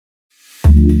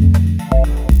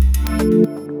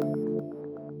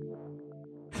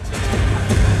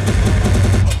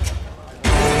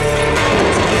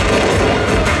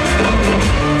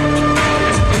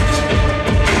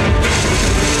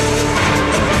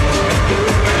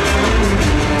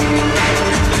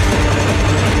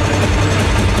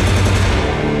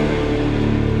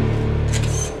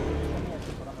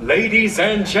Ladies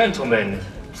and gentlemen,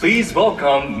 please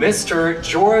welcome Mr.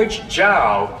 George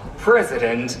Zhao,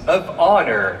 President of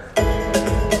Honor.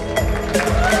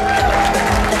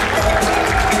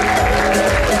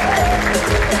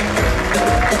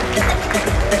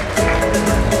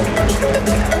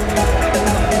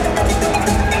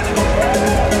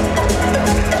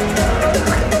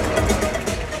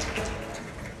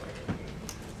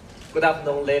 Good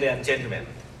afternoon, ladies and gentlemen.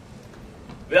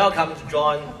 Welcome to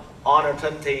join Honor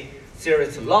 20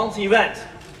 Series launch event.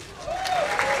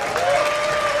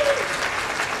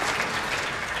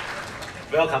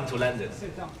 Welcome to London.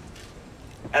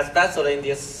 Especially in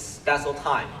this special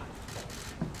time,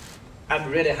 I'm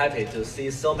really happy to see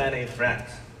so many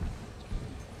friends.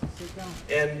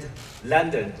 In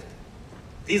London,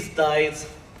 these days,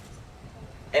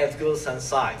 it's good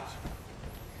sunshine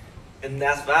and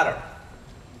nice weather.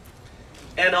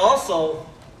 And also,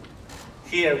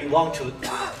 here we want to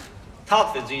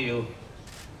talk with you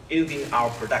using our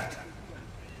product.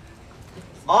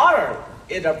 Honor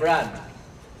is a brand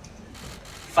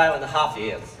 5.5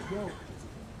 years.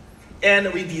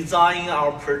 And we design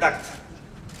our product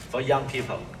for young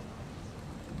people.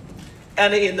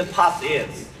 And in the past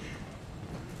years,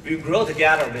 we grow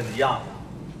together with young.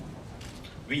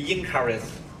 We encourage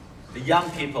the young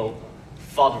people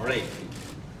for the free.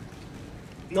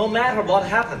 No matter what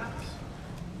happens,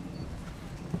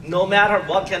 no matter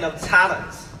what kind of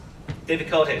challenges,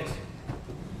 difficulties,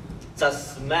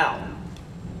 just smile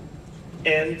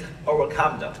and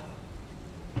overcome them.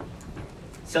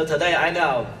 So today I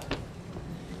know,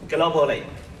 globally,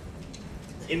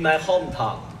 in my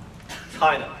hometown,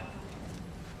 China,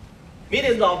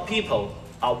 millions of people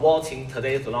are watching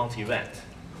today's launch event.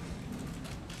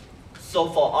 So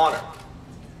for Honor,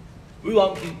 we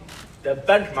want to be the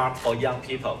benchmark for young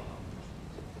people.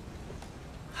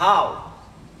 How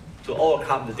to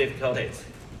overcome the difficulties,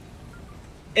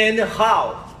 and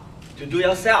how to do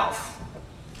yourself,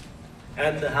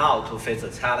 and how to face the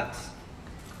challenge.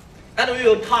 And we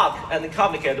will talk and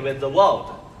communicate with the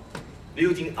world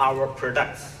using our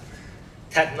products,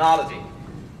 technology,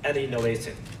 and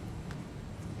innovation.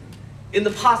 In the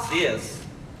past years,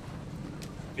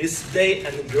 we stay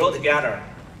and grow together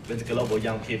with global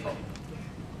young people.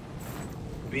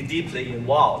 We deeply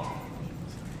involved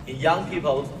in young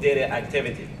people's daily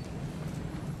activity,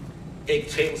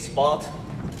 extreme sport,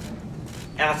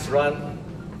 ads run,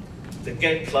 the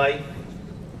gameplay.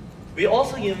 We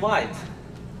also invite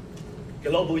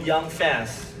global young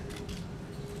fans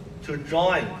to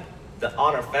join the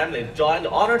Honor family, join the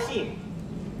Honor team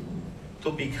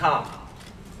to become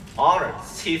Honor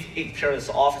Chief Experience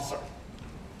Officer,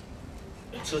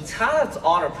 to challenge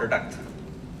Honor product,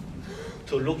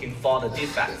 to looking for the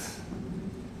defects,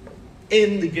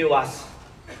 and give us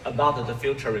about the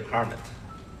future requirement.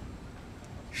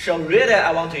 So really,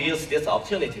 I want to use this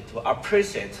opportunity to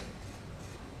appreciate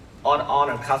all the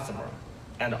Honor customers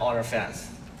and Honor fans.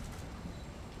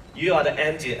 You are the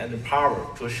engine and the power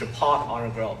to support Honor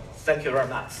growth. Thank you very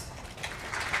much.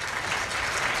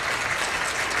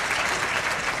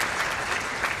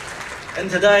 And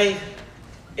today,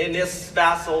 in this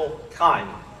special time,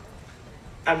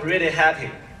 I'm really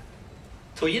happy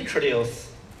to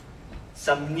introduce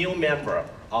some new member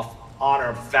of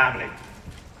Honor family.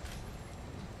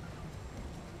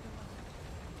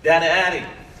 Daddy Eddie,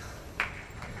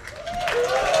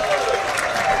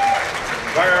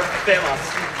 very famous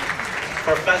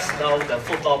professional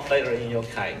football player in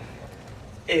UK,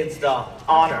 is the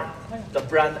Honor, the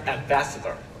brand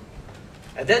ambassador.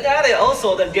 And then Eddie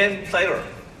also the game player.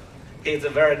 He's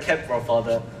very capable for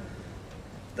the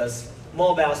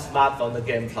mobile smartphone the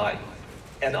gameplay.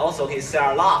 And also he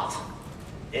sells a lot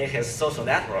in his social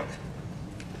network.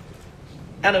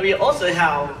 And we also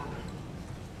have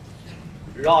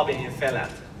Robin in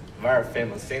Finland, very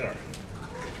famous singer.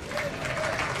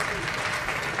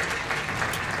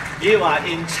 Eva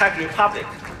in Czech Republic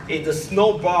is the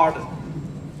snowboard,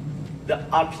 the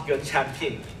Olympic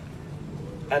champion.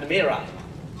 And Mira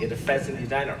is the fashion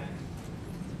designer.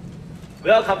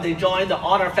 Welcome to join the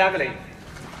Honor family.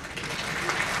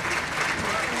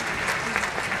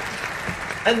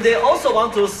 And they also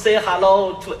want to say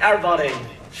hello to everybody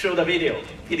through the video.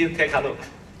 Please take a look.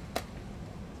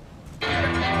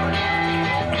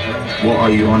 What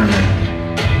are you honoring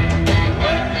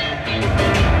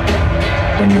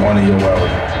when you honor your world?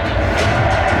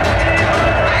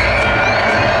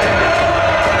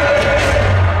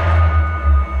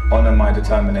 Honor my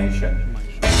determination.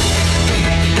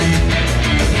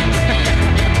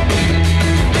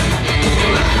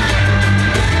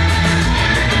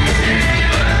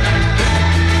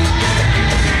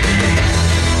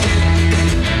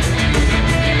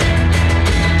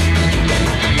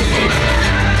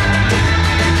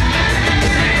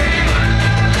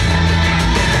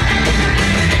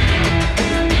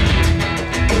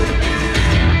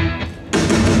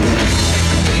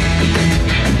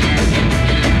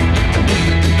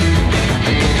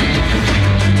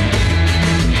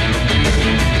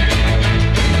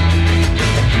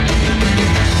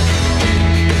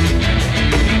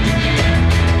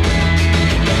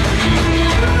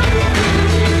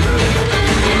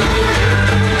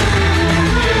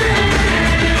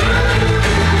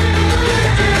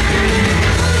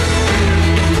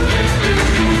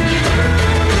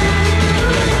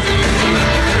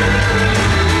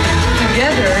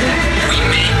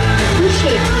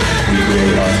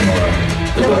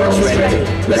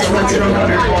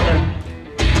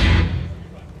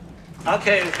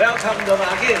 Okay, welcome to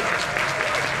again.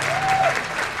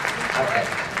 Okay.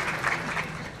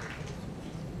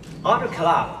 Honor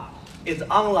Club is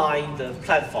online the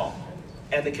platform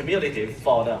and the community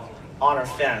for the Honor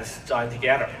fans join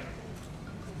together.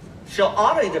 So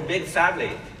Honor is a big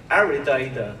family. Every day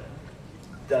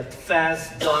the fans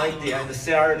join and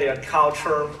share their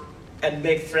culture and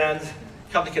make friends,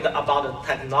 communicate about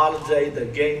the technology, the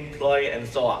gameplay, and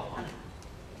so on.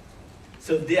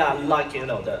 So they are like,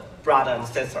 the brothers and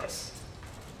sisters.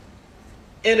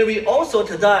 And we also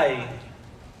today,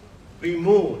 we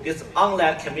move this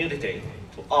online community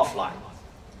to offline.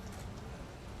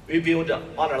 We build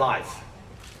Honor Life.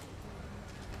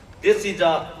 This is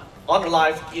the Honor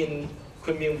Life in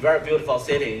Kunming, very beautiful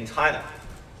city in China.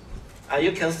 And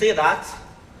you can see that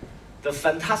the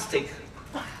fantastic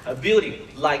building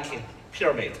like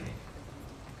pyramid.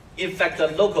 In fact, the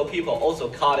local people also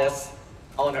call this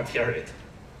Honor Pyramid.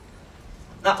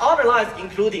 Now, Honor Life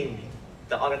including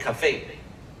the Honor Cafe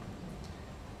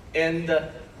and the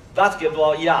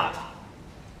basketball yard.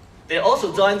 They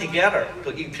also join together to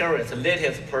experience the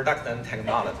latest product and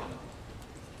technology.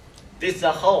 This is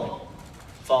a home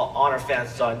for Honor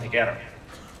fans join together.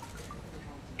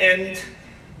 And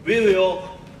we will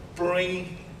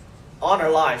bring Honor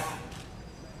Life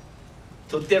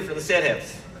to different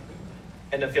cities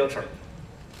in the future.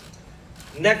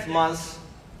 Next month,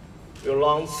 we'll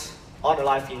launch Honor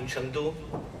Life in Chengdu,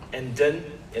 and then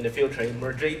in the future in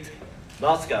Madrid,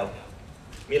 Moscow,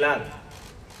 Milan,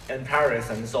 and Paris,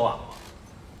 and so on.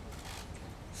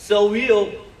 So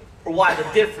we'll provide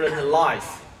a different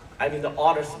life, the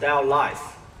Honor style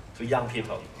life to young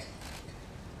people.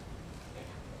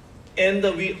 And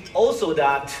we also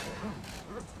that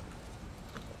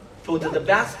put the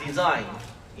best design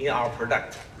in our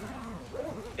product.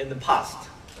 In the past,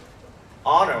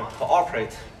 Honor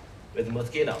cooperate with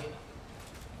Mosquito,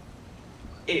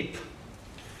 Ape,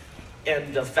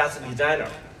 and the fashion designer,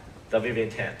 the Vivian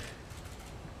Tan,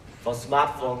 for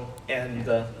smartphone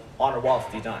and Honor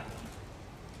watch design.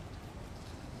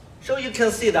 So you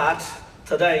can see that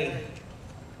today,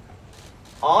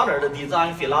 Honor the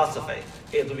design philosophy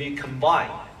is we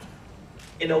combine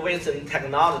innovation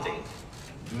technology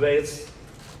with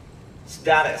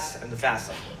status and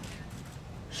fashion.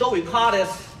 So we call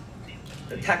this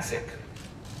the Texic.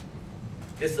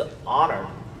 This is Honor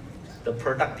the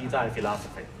product design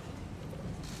philosophy.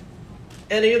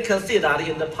 And you can see that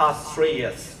in the past 3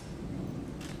 years,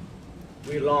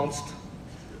 we launched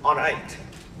Honor 8,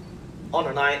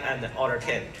 Honor 9, and Honor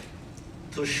 10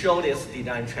 to show this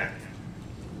design trend.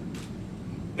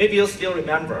 Maybe you still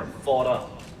remember for the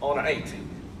Honor 8,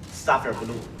 Sapphire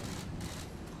Blue.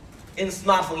 In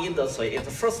smartphone industry, it's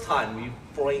the first time we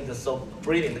bring the so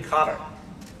brilliant color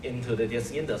into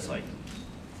this industry.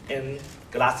 In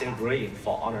glacier green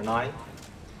for Honor 9,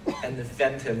 and the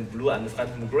Phantom Blue and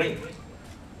Phantom Green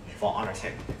for Honor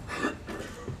 10.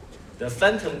 The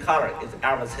Phantom color is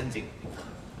ever changing,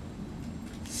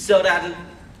 so that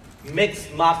it makes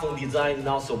smartphone design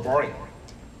not so boring.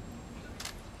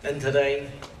 And today,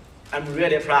 I'm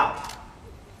really proud.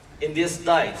 In this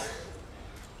state,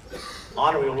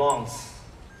 Honor will launch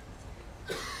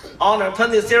Honor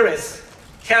 20 series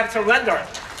Capture Vendor.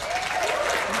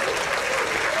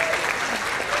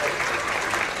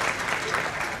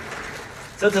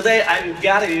 So today I will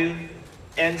guide you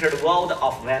enter the world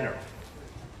of vendor.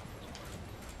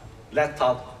 Let's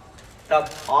talk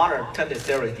about Honor 20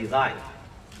 series design.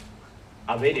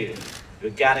 A video will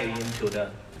guide you into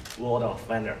the world of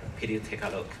vendor. Please take a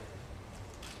look.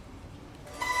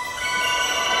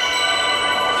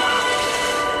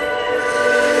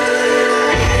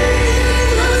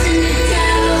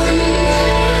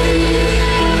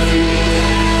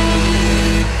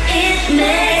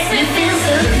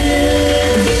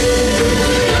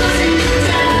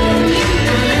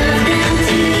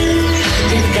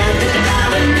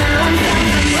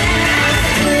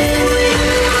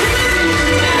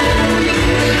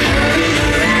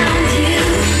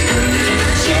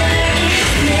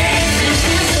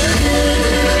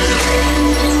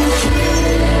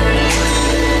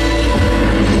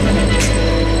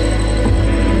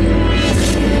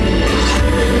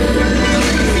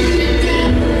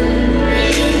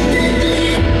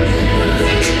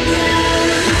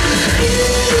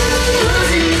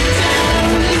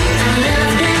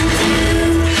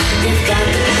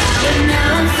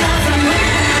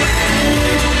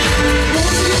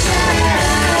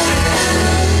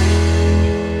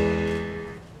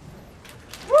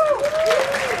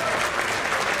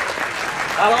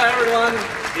 Hello everyone,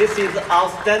 this is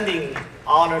outstanding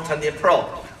Honor 20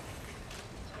 Pro.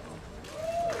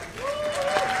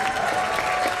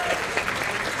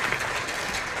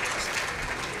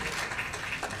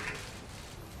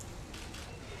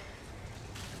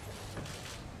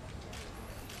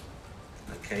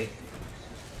 Okay,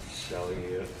 show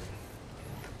you.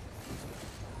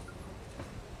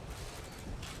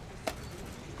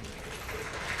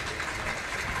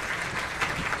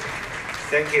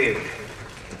 Thank you.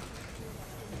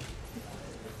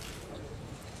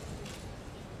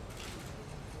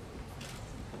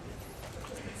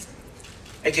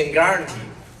 I can guarantee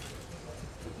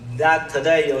that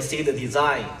today you'll see the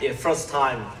design the first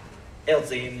time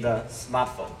it's in the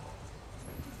smartphone.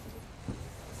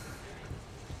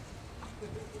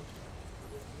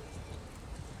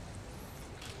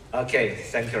 Okay,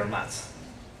 thank you very much.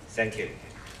 Thank you.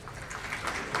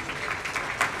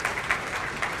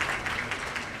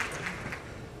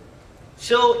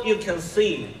 So you can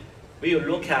see, when you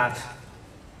look at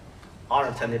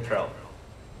Honor 20 Pro,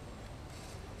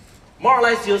 more or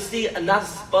less you see another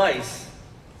space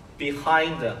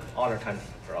behind the Honor 20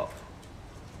 Pro.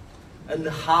 And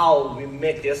how we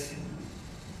make this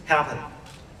happen,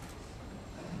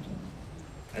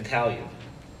 I tell you.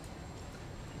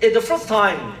 It's the first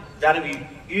time that we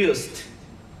used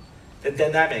the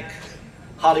dynamic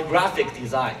holographic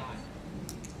design.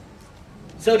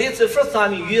 So this is the first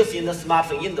time we used in the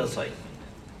smartphone industry.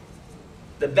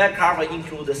 The back cover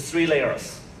includes 3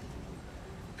 layers: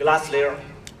 glass layer,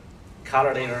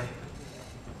 color layer,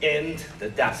 and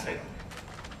the depth layer.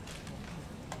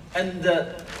 And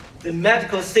the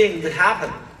magical thing that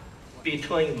happened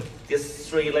between these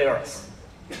 3 layers,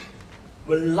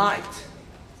 when light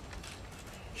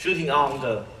shooting on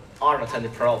the Honor 20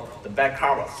 Pro, the back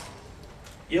covers,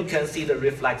 you can see the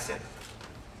reflection.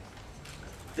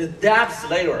 The depth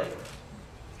layer,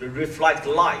 the reflect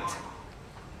light,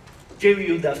 give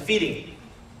you the feeling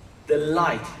the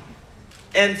light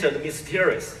entered the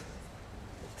mysterious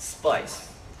space.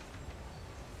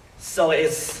 So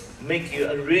it's make you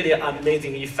a really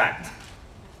amazing effect.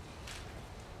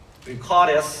 We call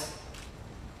this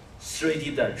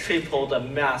 3D the triple the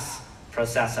mass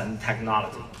processing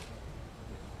technology.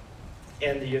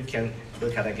 And you can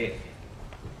look at it again.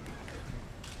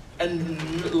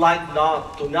 And light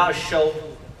do not show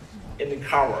in the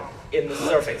cover, in the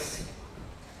surface.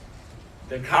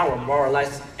 The cover more or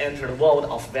less enter the world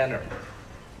of banner.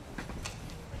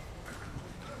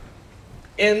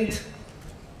 And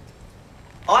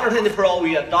Honor 20 Pro,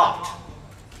 we adopt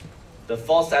the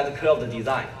 4-side curved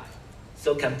design,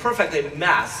 so can perfectly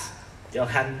mask your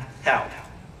handheld.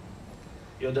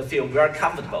 You'll feel very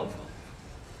comfortable.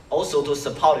 Also to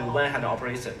support your one-hand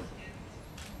operation.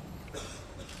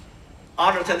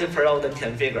 Honor 20 Pro then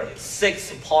configure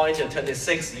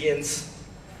 6.26-inch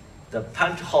the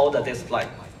punch hole display.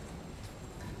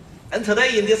 And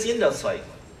today in this industry,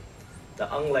 the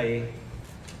only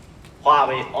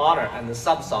Huawei, Honor, and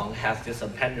Samsung has this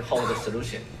punch hole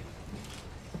solution.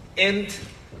 And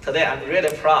today I'm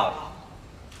really proud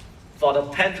for the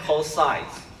punch hole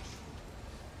size.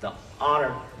 The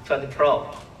Honor 20 Pro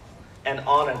and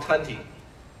Honor 20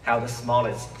 have the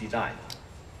smallest design,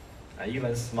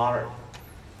 even smaller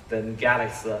than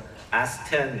Galaxy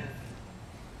S10.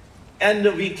 And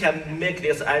we can make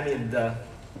this, the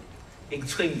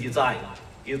extreme design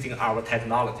using our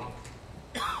technology.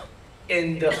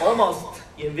 And almost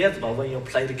invisible when you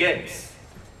play the games,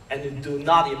 and you do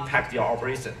not impact your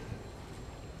operation.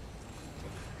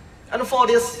 And for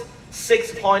this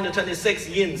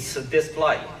 6.26-inch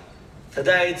display,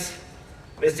 today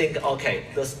we think, okay,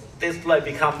 this display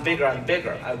become bigger and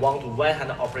bigger. I want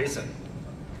one-hand operation.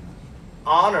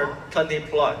 Honor 20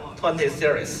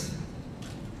 series,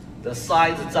 the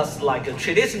size is just like a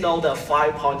traditional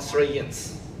 5.3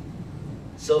 inch.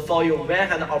 So for your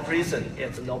one-hand operation,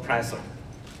 it's no pressure.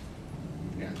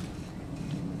 Yeah.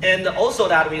 And also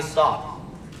that we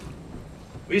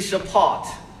support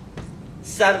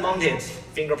side-mounted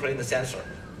fingerprint sensor.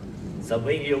 So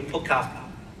when you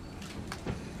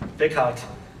pick out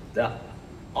the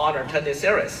Honor 20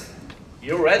 series,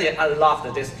 you already unlock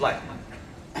the display.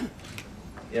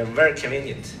 Yeah, very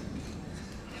convenient.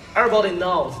 Everybody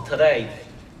knows today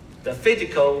the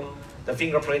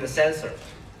fingerprint sensor,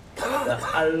 the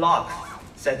unlock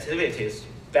sensitivity is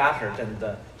better than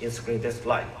the in-screen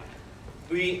display.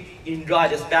 We enjoy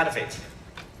this benefit.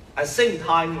 At the same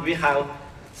time, we have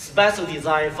special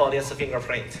design for this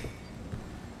fingerprint.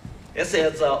 This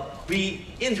is we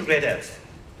integrated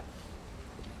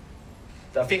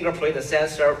the fingerprint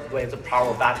sensor with the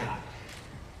power button.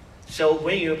 So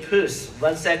when you push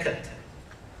 1 second,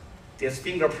 this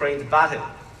fingerprint button,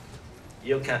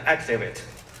 you can activate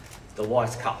the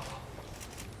voice call,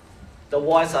 the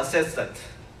voice assistant.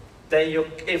 Then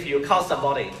if you call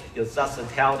somebody, you just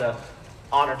tell the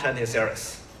Honor 20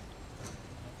 series.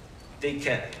 They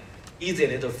can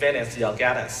easily to finish your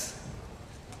guidance.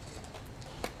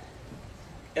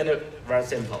 And very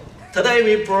simple. Today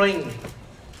we bring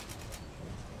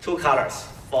two colors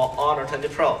for Honor 20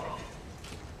 Pro.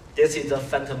 This is the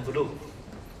Phantom Blue.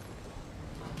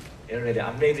 It's really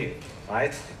amazing,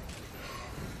 right?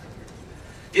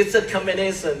 It's a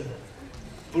combination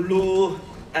blue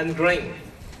and green.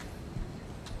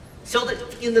 So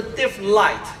in the different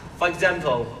light, for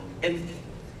example, in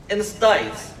the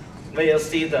States, where you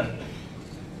see the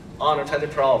Honor 20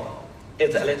 Pro,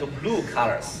 it's a little blue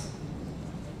colors.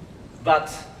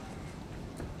 But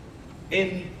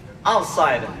in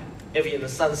outside, if in the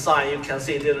sunshine, you can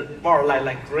see it more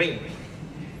like green.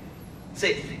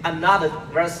 See, another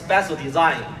very special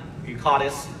design, we call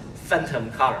this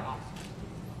phantom color.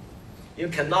 You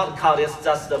cannot call this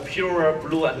just the pure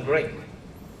blue and green.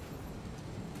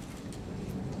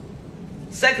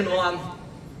 Second one,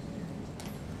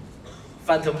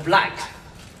 phantom black.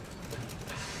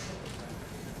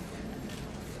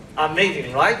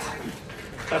 Amazing, right?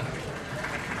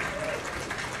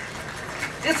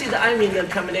 This is, the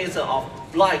combination of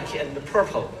black and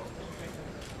purple.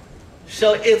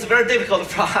 So it's very difficult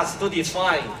for us to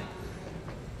define.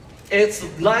 It's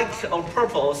black or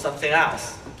purple or something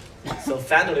else. So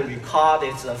finally we call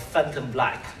it a phantom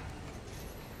black.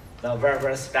 A very,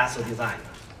 very special design.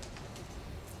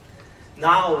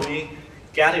 Now we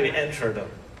enter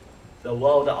the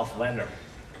world of vendor.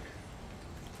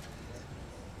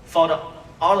 For the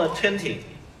Honor 20,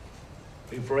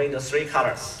 we bring the three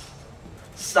colors.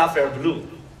 Sapphire blue,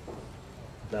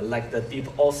 like the deep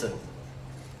ocean,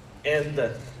 and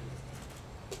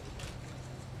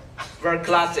very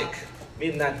classic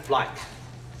midnight black.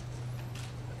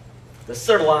 The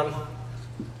third one,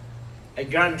 I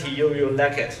guarantee you will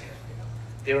like it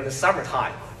during the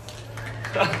summertime.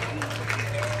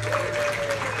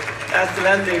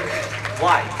 Atlantic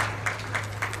white.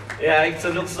 Yeah, it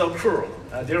looks so cool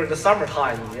during the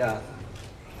summertime. Yeah.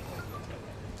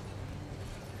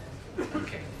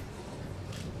 Okay.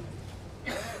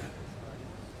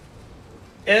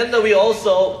 And we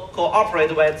also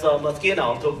cooperate with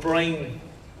Mosquito to bring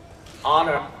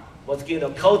Honor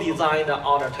Mosquito co-designed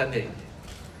Honor 20.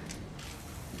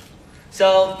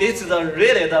 So this is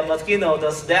really the Mosquito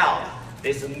style.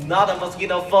 This is not a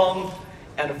Mosquito phone,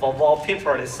 and for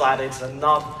wallpaper this side it's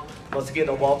not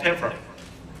Mosquito wallpaper.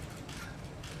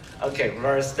 Okay,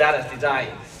 very stylish design.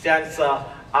 Thanks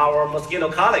our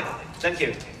Mosquito colleagues. Thank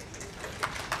you.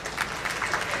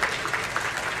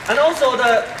 And also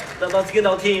the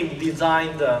Mosquito team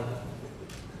designed a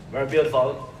very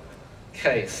beautiful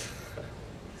case.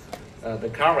 The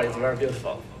cover is very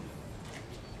beautiful.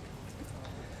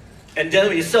 And then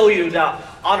we show you the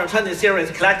Honor 20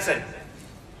 series collection.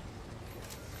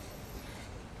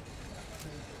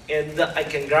 And I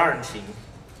can guarantee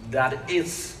that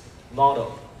its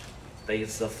model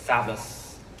is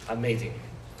fabulous, amazing.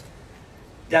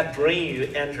 That bring you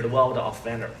enter the world of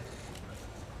vendor.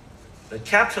 The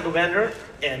capture the vendor,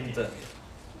 and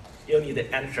you need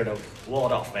to enter the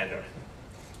world of vendor.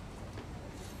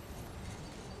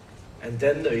 And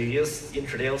then we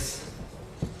introduce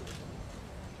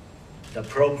the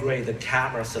pro-grade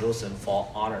camera solution for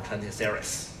Honor 20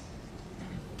 series.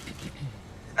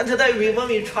 And today, when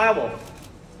we travel,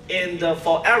 and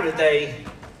for every day,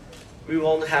 we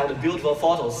want to have the beautiful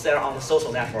photos there on the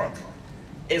social network,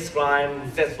 Instagram,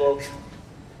 Facebook,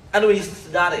 and we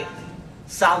study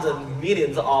thousands,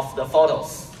 millions of the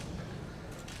photos.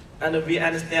 And we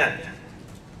understand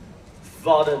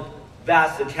for the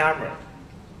best camera,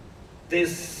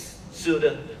 this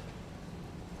should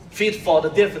fit for the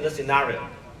different scenario.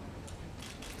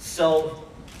 So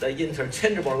the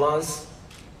interchangeable lens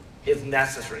is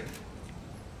necessary.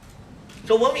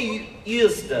 So when we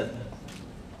use the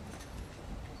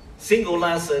single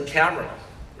lens camera,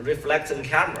 reflecting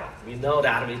camera, we know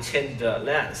that we change the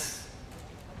lens.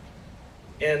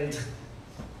 And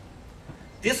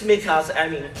this makes us,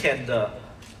 can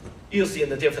use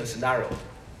in a different scenario,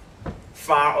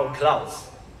 far or close.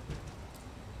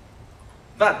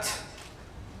 But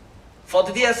for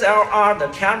the DSLR, the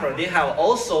camera, they have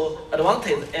also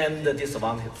advantage and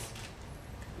disadvantage.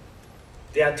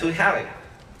 They are too heavy.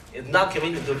 It's not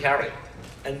convenient to carry.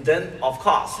 And then, of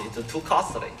course, it's too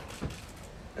costly.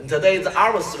 And today,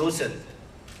 our solution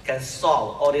can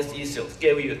solve all these issues,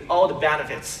 give you all the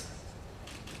benefits.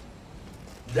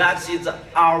 That is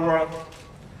our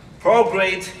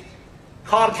pro-grade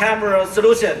quad camera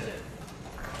solution.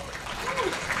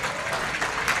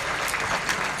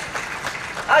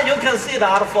 And you can see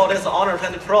that for this Honor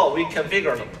 20 Pro, we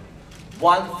configured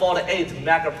 148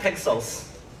 megapixels,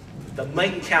 the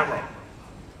main camera,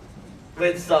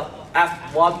 with the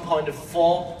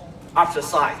f1.4 aperture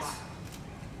size.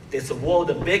 this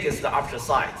world's biggest aperture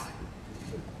size,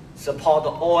 support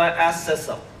the OIS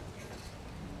system,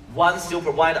 one super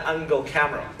wide angle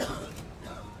camera,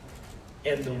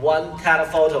 and one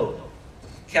telephoto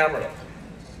camera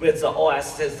with the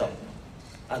OS system,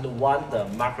 and one the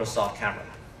Microsoft camera.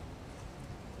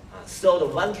 So the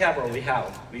one camera we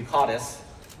have, we call this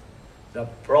the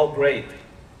Pro grade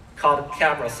called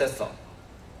camera system.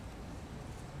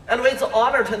 And with the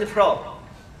Honor 20 Pro,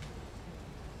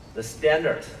 the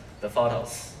standard, the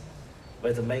photos,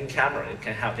 with the main camera, you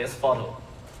can have this photo.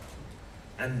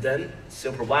 And then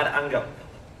super wide angle.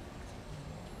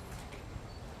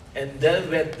 And then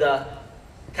with the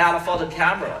telephoto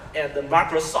camera and the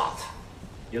Microsoft,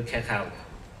 you can have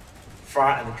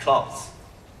far and close.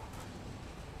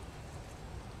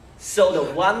 So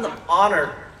the one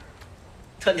Honor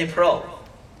 20 Pro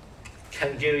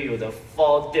can give you the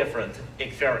 4 different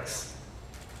experiences.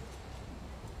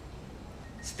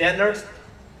 Standard,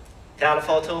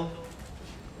 telephoto,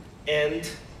 and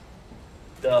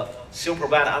the super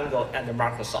wide angle and the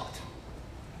Microsoft.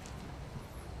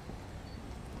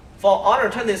 For Honor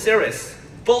 20 series,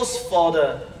 both for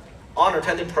the Honor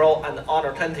 20 Pro and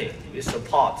Honor 20, we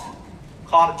support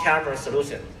quad camera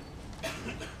solution.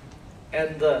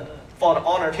 And for the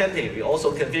Honor 20, we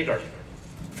also configured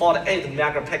 48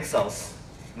 megapixels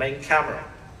main camera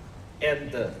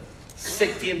and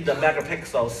 16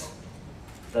 megapixels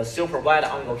the super wide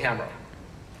angle camera.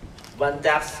 One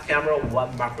depth camera,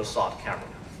 one Microsoft camera.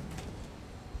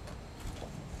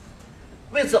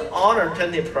 With the Honor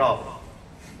 20 Pro,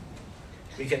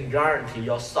 we can guarantee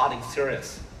your shot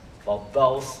experience for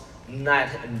both night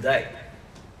and day.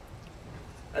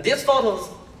 These photos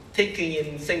taken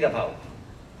in Singapore,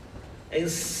 in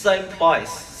same place,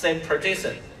 same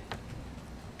position,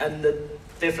 and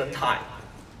different time.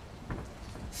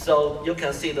 So you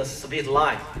can see the speed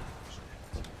line.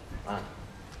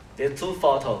 These 2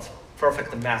 photos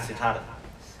perfect match each other.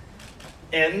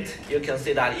 And you can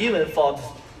see that even for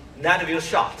the night view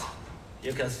shot,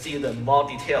 you can see the more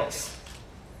details.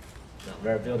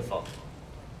 Very beautiful.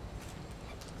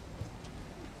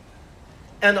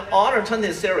 And the Honor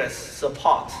 20 series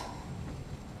support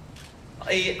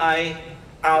AI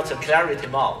ultra clarity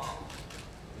mode.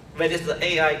 With this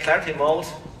AI clarity mode,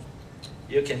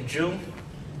 you can zoom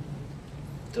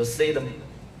to see the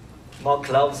more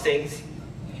close things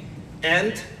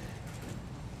and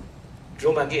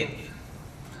zoom again.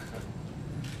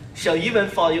 So even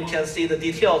for you can see the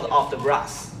details of the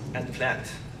grass and plant.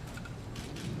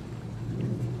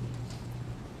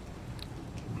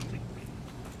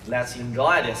 Let's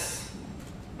enjoy this.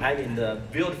 I mean the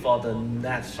beautiful the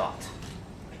night shot.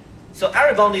 So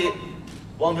everybody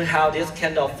want to have this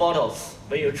kind of photos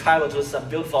when you travel to some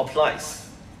beautiful place.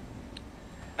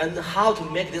 And how to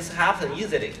make this happen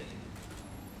easily?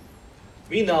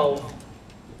 We know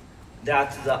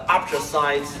that the aperture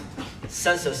size,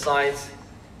 sensor size,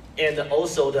 and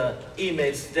also the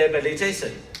image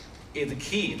stabilization is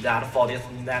key that for this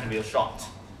night view shot.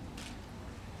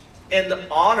 In the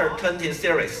Honor 20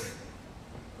 series,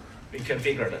 we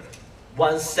configured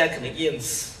 1 second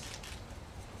inch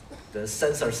the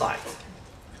sensor size.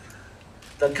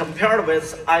 Compared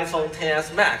with iPhone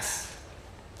XS Max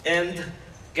and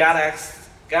Galaxy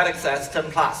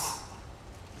S10 Plus,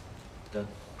 the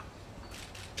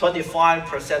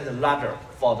 25% larger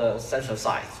for the sensor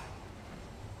size.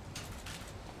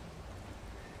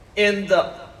 In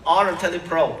the Honor 20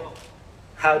 Pro,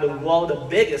 have the world's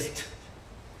biggest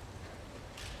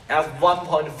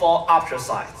f1.4 aperture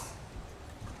size.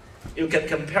 You can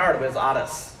compare it with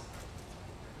others.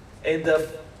 In the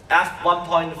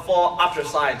f1.4 aperture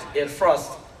size, it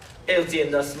first is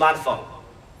in the smartphone.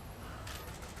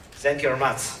 Thank you very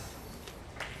much.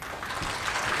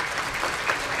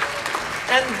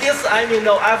 And this, I mean,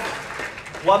 the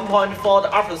f1.4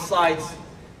 the aperture size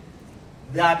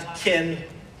that can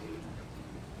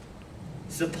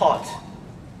support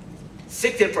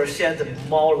 60%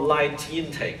 more light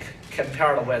intake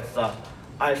compared with the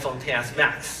iPhone XS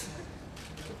Max,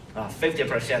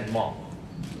 50% more.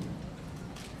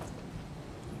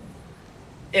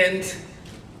 And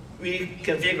we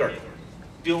configured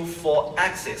dual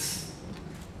 4-axis,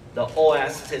 the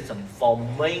OS system for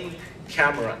main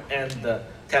camera and the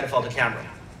telephoto camera.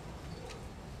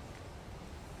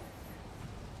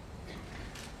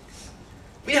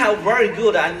 We have very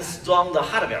good and strong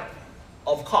hardware,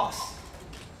 of course.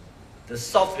 The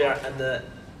software and the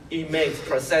image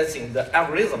processing, the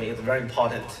algorithm is very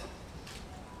important.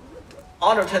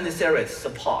 Honor 20 series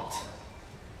support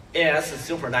AS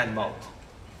Super Night mode.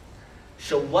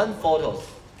 So one photo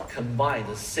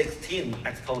combines 16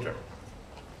 exposure.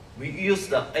 We use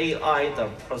the AI, the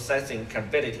processing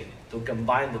capability, to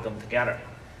combine them together,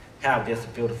 have this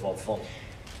beautiful phone,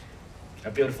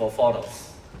 beautiful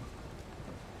photos.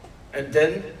 And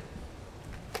then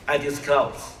I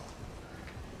disclose,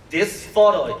 this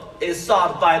photo is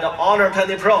shot by the Honor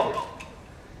 20 Pro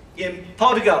in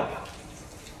Portugal.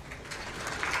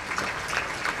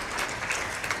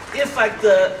 In fact,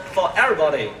 for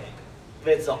everybody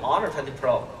with the Honor 20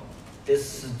 Pro,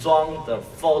 this strong the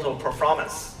photo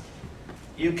performance.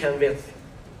 You can with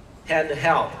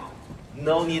handheld,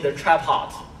 no need a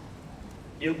tripod.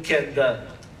 You can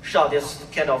shot this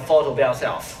kind of photo by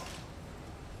yourself.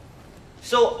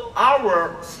 So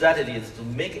our strategy is to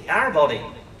make everybody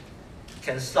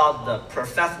can shot the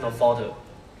professional photo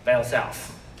by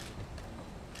yourself.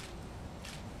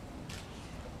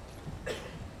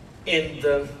 And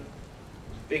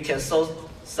we can show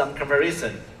some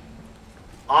comparison.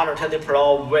 Honor 20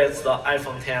 Pro with the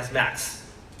iPhone XS Max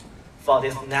for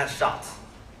this next shot.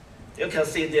 You can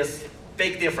see this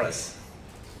big difference.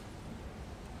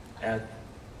 And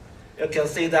you can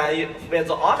see that with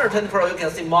the Honor 20 Pro, you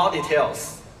can see more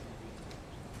details.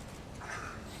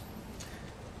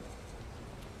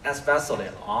 Especially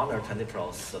Honor 20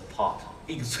 Pro support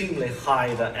extremely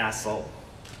high the ISO,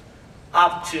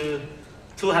 up to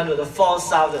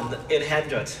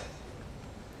 204,800.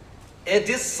 It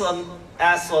is an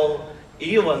ISO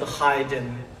even higher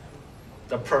than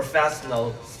the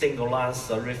professional single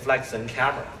lens reflection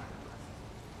camera.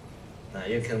 Now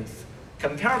you can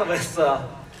compare it with the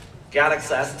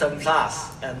Galaxy S10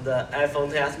 Plus and the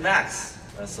iPhone XS Max.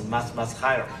 That's much, much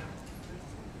higher.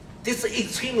 This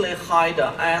extremely high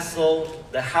the ISO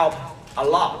that help a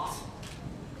lot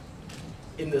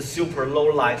in the super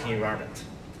low light environment.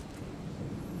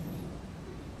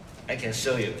 I can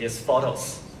show you these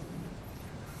photos.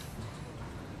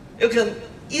 You can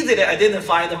easily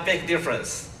identify the big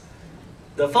difference.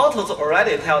 The photos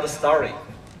already tell the story.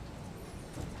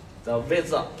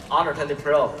 With the Honor 20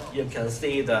 Pro, you can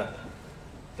see the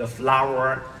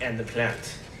flower and the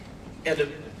plant. And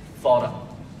for the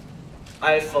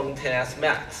iPhone XS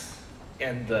Max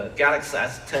and the Galaxy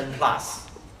S10 Plus,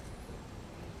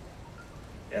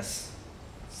 yes,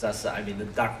 that's the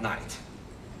dark night.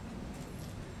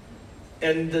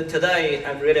 And today,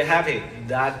 I'm really happy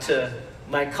that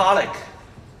my colleague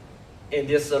in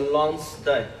this launch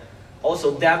day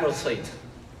also demonstrate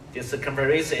this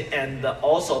comparison and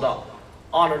also the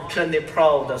Honor 20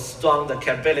 Pro, the strong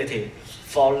capability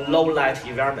for low light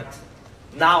environment.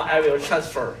 Now I will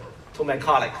transfer to my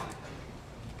colleague.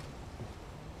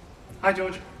 Hi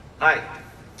George. Hi.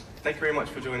 Thank you very much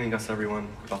for joining us everyone.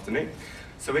 Good afternoon.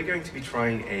 So we're going to be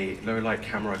trying a low light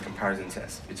camera comparison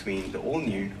test between the all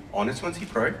new Honor 20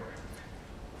 Pro,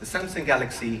 the Samsung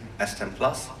Galaxy S10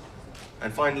 Plus,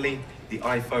 and finally the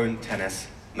iPhone XS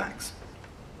Max.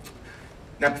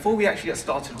 Now before we actually get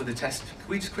started with the test, could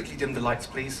we just quickly dim the lights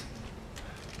please?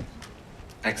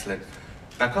 Excellent.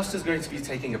 Now Costa's going to be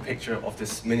taking a picture of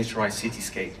this miniaturized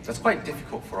cityscape that's quite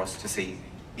difficult for us to see,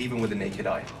 even with the naked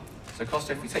eye. So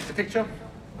Costa, if we take the picture,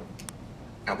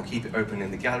 and we'll keep it open in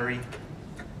the gallery.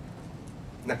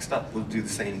 Next up, we'll do the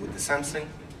same with the Samsung.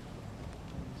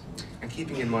 And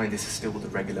keeping in mind this is still the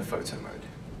regular photo mode.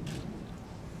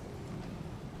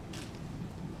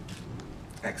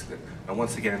 Excellent. And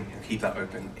once again, we'll keep that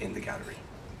open in the gallery.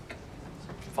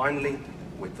 Finally,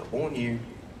 with the all-new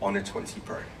Honor 20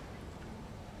 Pro.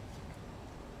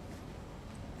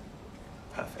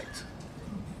 Perfect.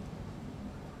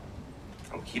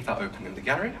 And we'll keep that open in the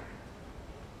gallery.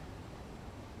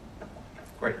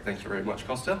 Great, thank you very much,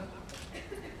 Costa.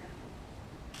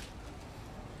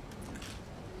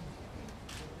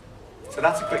 So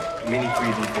that's a quick mini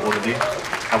preview for all of you.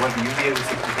 However, you'll be able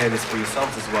to compare this for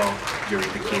yourselves as well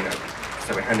during the keynote.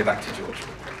 So we hand it back to George.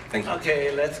 Thank you.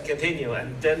 Okay, let's continue.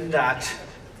 And then that,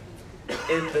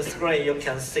 in the screen, you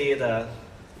can see the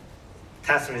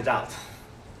test result.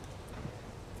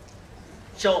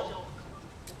 So,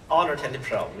 Honor 20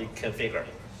 Pro, we configure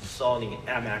Sony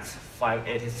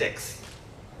MX586.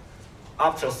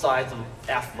 After size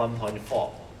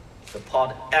f1.4,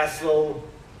 support ISO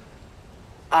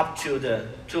up to the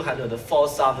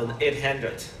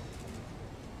 204,800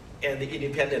 and the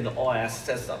independent OS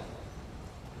system.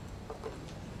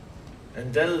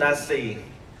 And then let's see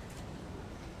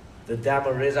the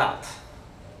demo result.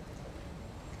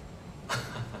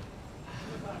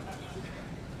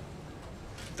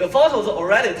 The photos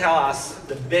already tell us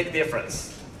the big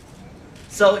difference.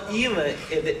 So even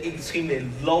in the extremely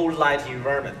low light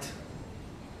environment,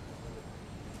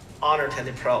 Honor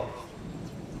 20 Pro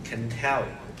can tell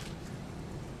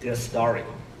their story,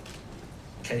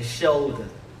 can show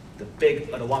the big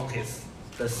advantage,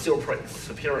 the super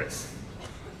experience.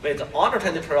 With the Honor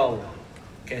 20 Pro,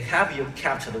 can help you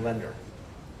capture the wonder.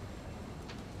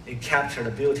 It capture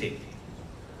the beauty,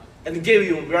 and give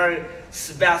you very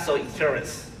special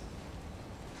experience.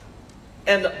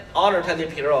 And the Honor 20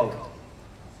 Pro,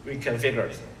 we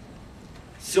configured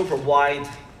super wide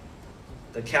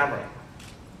the camera.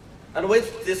 And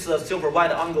with this super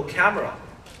wide angle camera,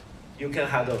 you can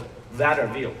have a wider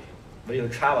view. When you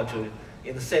travel to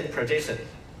in the same position,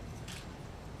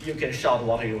 you can shot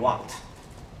what you want.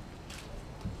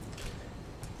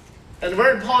 And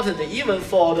very important, even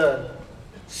for the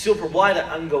super wide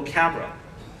angle camera,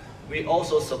 we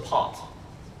also support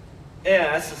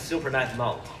AIS Super Night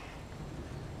mode.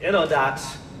 You know that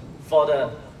for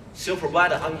the super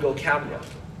wide angle camera,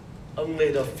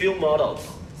 only the few models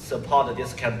support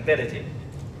this capability,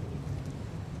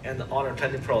 and the Honor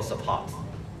 20 Pro support.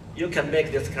 You can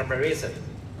make this comparison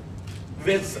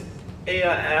with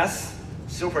AIS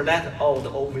Super Night mode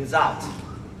or without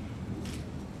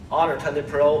Honor 20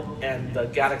 Pro and the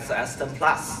Galaxy S10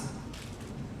 Plus.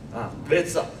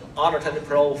 With the Honor 20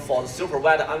 Pro for the super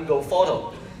wide angle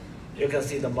photo, you can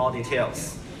see the more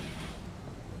details.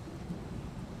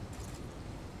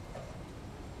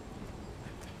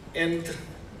 And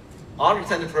Honor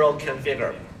 20 Pro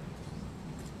configure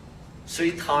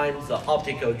 3 times the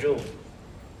optical zoom.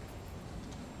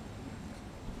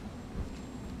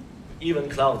 Even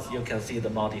close, you can see the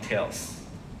more details.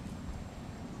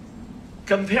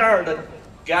 Compare the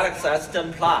Galaxy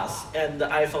S10 Plus and the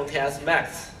iPhone XS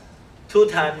Max, 2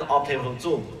 times optical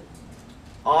zoom.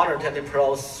 Honor 20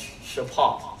 Pro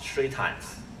support 3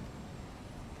 times.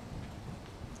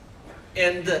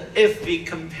 And if we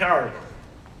compare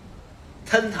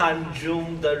 10 times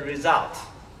zoom the result,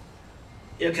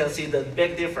 you can see the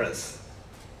big difference.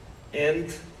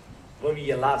 And when we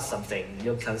enlarge something,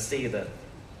 you can see the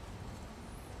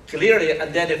clearly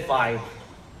identify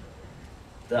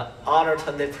the Honor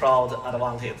 20 Pro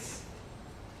advantage.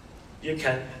 You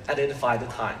can identify the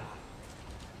time.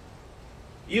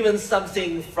 Even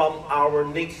something from our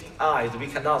naked eyes we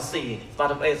cannot see,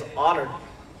 but with Honor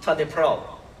 20 Pro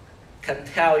can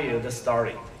tell you the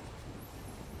story.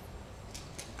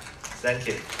 Thank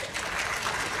you.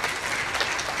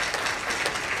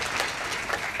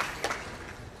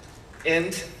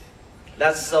 And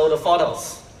let's show the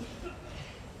photos.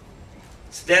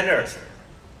 Standard,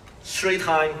 3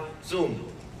 times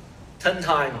zoom, 10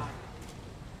 times.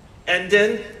 And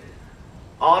then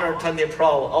Honor 20 Pro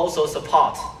also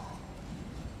support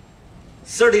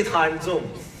 30 times zoom.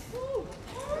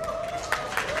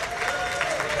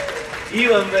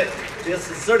 Even with this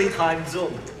 30 times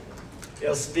zoom,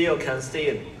 you still can see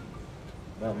it.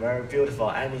 Well, very beautiful.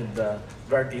 I mean, the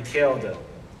very detailed,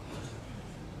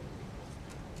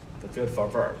 the beautiful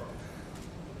bird.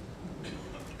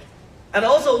 And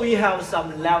also, we have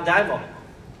some live demo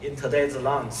in today's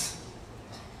launch.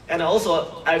 And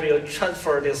also, I will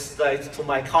transfer this slide to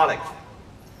my colleague.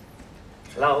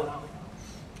 Hello.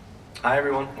 Hi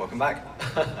everyone, welcome back.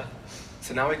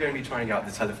 So now we're going to be trying out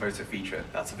the telephoto feature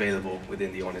that's available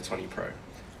within the Honor 20 Pro.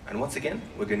 And once again,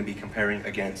 we're going to be comparing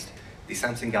against the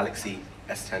Samsung Galaxy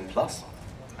S10 Plus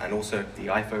and also the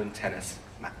iPhone XS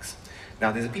Max.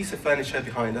 Now there's a piece of furniture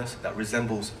behind us that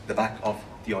resembles the back of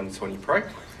the Honor 20 Pro.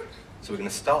 So we're going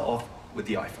to start off with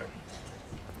the iPhone.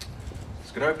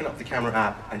 Just going to open up the camera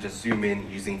app and just zoom in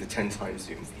using the 10 times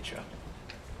zoom feature.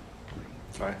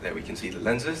 All right, there we can see the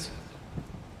lenses.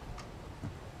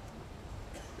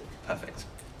 Perfect.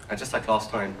 And just like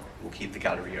last time, we'll keep the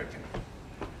gallery open.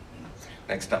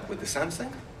 Next up with the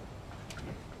Samsung.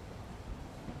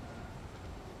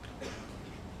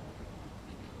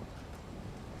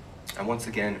 And once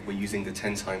again, we're using the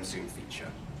 10 times zoom feature.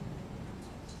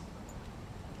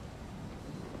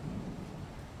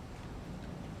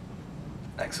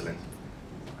 Excellent.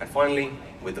 And finally,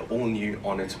 with the all-new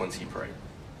Honor 20 Pro.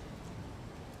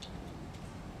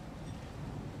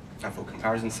 And for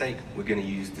comparison's sake, we're going to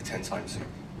use the 10 times zoom.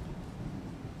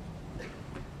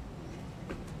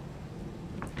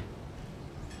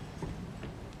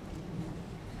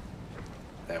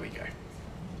 There we go.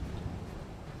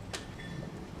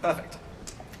 Perfect.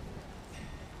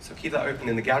 So keep that open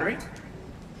in the gallery.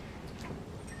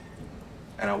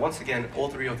 And once again, all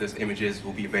 3 of those images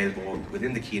will be available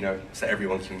within the keynote so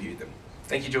everyone can view them.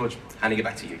 Thank you, George. Handing it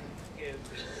back to you.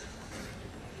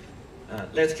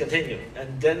 Let's continue,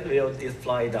 and then we'll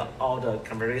display all the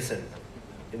comparison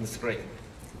in the screen.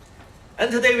 And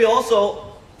today we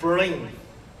also bring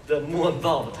the moon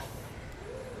mode.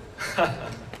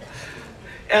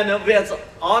 And with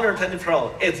Honor 20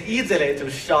 Pro, it's easily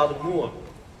to shot the moon.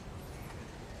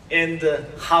 And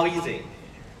how easy?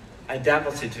 I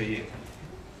demonstrate to you.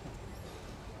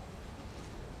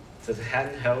 It's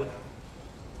handheld,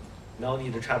 no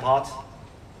need a tripod.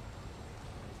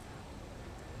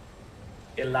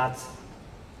 It lets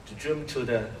to zoom to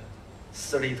the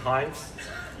 30 times.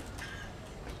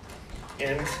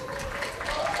 And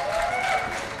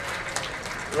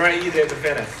very easy to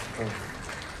finish.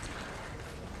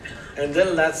 And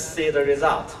then let's see the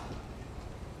result.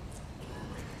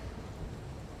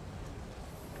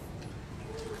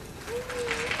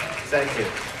 Thank you.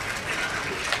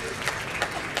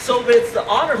 So with the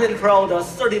Honor 20 Pro, the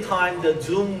 30 times the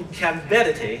zoom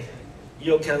capability,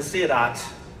 you can see that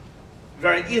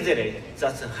very easily,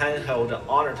 just handheld the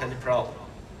Honor 20 Pro.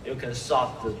 You can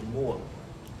shot the moon.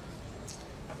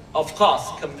 Of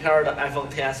course, compared to iPhone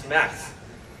XS Max,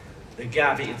 the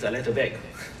gap is a little big.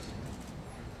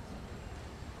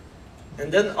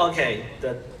 And then, okay,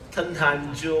 the 10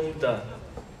 times zoom, the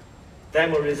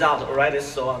demo result already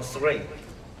shown on screen.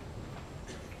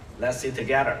 Let's see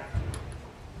together.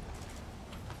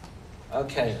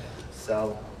 Okay,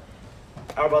 so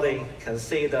everybody can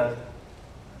see the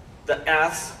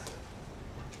S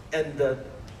and the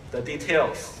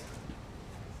details.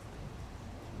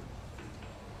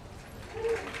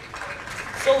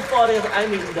 So for this, I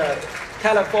mean the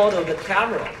telephoto, the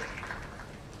camera.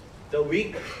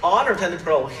 The Honor 20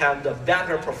 Pro have the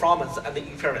better performance and the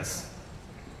experience.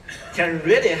 Can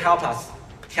really help us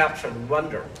capture the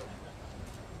wonder.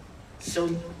 So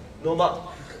do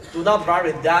not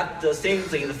worry that the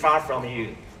things is far from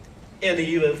you. And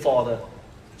even for the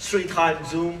 3 times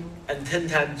zoom and 10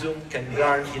 times zoom can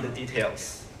guarantee the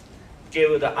details. Give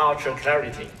you the ultra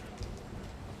clarity.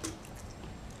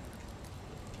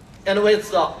 And with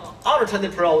the Honor 20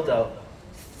 Pro, the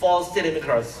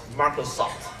 4cm macro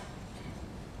shot,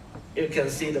 you can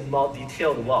see the more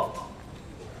detailed world.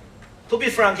 To be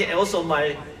frank, it's also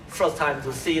my first time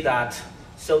to see that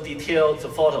so detailed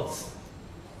photos.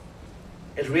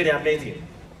 It's really amazing.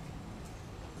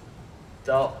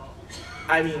 So,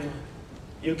 I mean,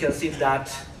 you can see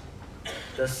that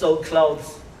the so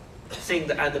close thing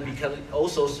and become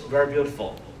also very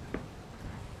beautiful.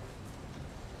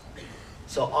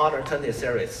 So Honor 20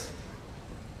 series,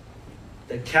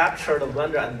 they capture the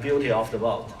wonder and beauty of the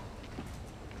world.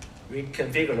 We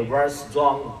configure the very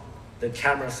strong the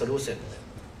camera solution,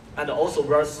 and also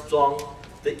very strong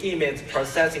the image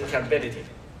processing capability.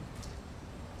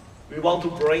 We want to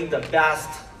bring the best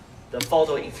the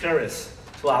photo experience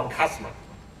to our customer,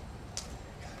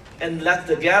 and let's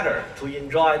together to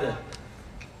enjoy the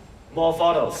more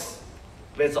photos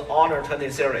with the Honor 20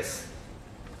 series.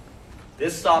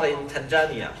 This started in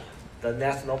Tanzania, the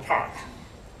national park,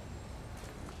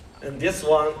 and this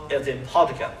one is in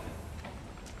Portugal.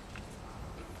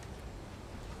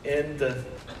 And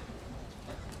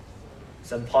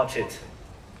some portraits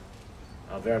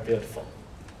are very beautiful.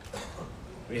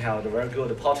 We have the very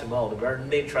good portrait mode, very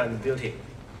nature and beauty.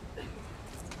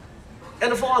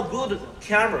 And for a good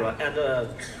camera and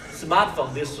a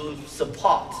smartphone, this should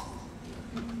support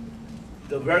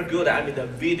the very good, the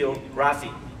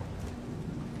videography.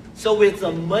 So with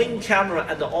the main camera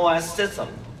and the OS system,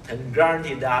 can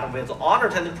guarantee that with the Honor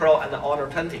 20 Pro and the Honor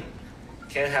 20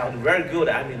 can have very good,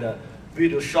 the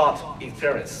video shot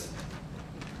experience.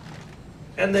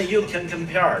 And then you can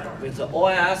compare it with the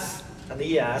OS and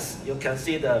the ES, you can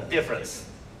see the difference.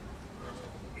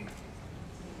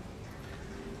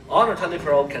 Honor 20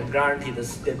 Pro can guarantee the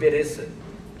stability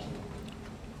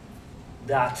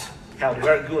that have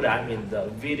very good, the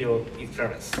video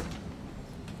experience.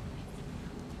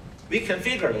 We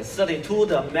configured 32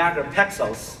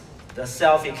 megapixels, the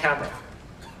selfie camera,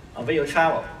 when you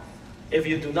travel. If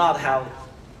you do not have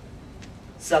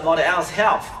somebody else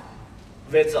help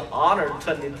with the Honor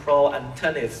 20 Pro and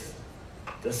 20,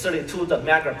 the 32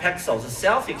 megapixels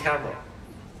selfie camera,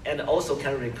 and also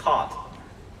can record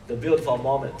the beautiful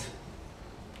moment.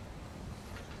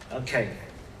 Okay.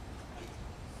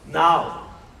 Now,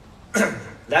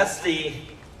 let's see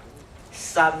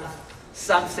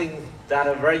something that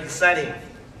is very exciting.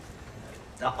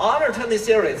 The Honor 20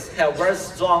 series have very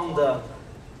strong the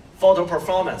photo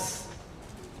performance.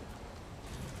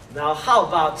 Now, how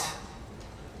about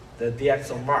the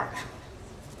DxO Mark?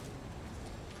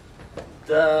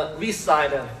 The V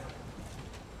side,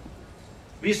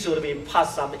 we should be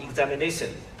pass some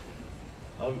examination.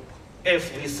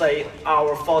 If we say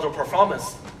our photo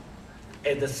performance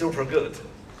is super good,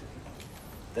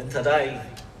 then today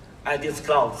I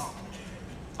disclose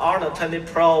Honor 20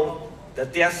 Pro, the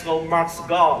DxO Mark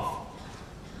score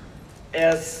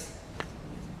is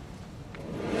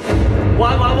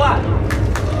 111.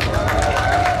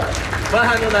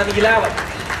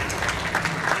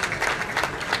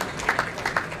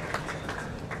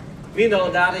 we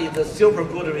know that is a super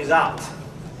good result.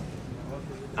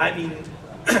 I mean,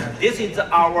 this is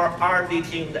our R&D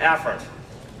team's effort.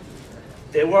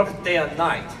 They work day and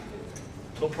night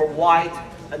to provide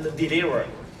and deliver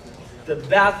the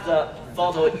best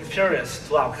photo experience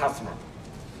to our customer.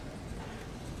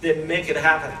 They make it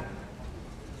happen.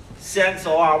 Thanks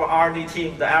to our R&D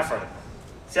team, the effort.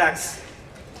 Thanks.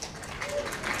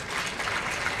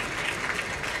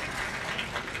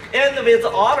 And with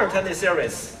the Honor 20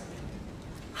 series,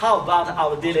 how about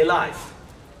our daily life?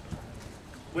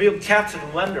 We'll capture the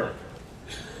wonder.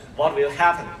 What will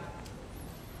happen?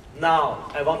 Now,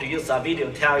 I want to use a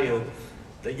video to tell you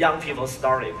the young people's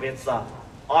story with the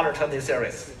Honor 20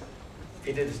 series.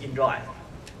 Please enjoy.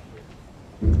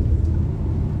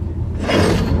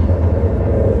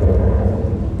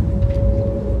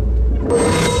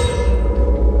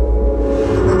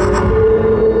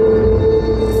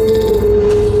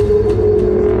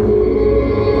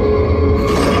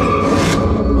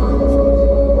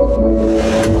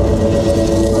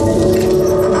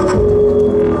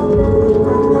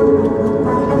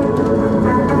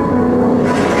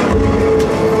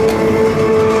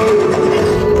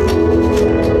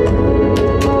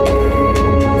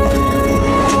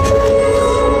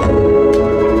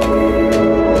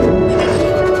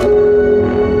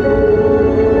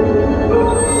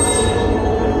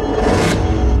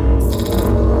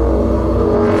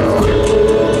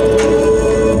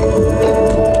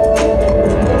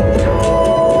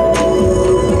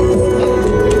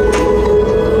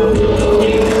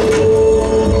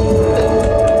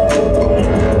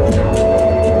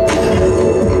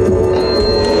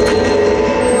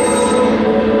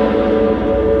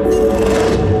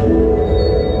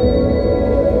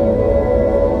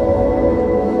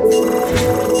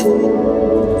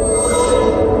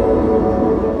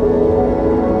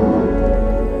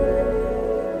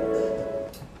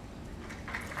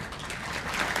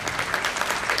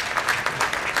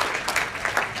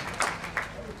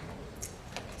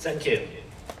 Thank you.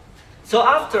 So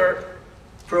after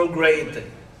pro-grade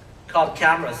called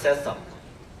camera system,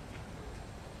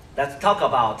 let's talk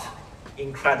about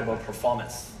incredible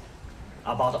performance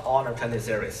about the Honor 20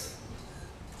 series.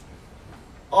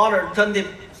 Honor 20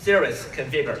 series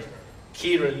configured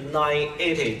Kirin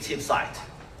 980 chipset.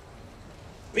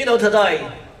 We know today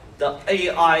the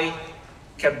AI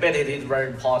capability is very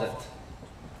important.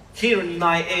 Kirin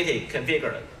 980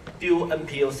 configured dual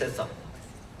NPU system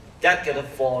dedicated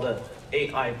for the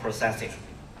AI processing.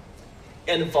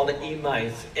 And for the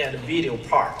image and video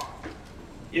part,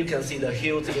 you can see the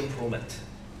huge improvement.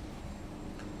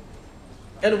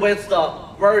 And with the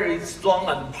very strong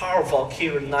and powerful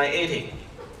Kirin 980,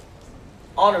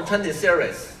 Honor 20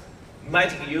 series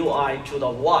Magic UI to the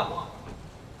one,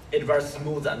 it's very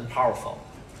smooth and powerful.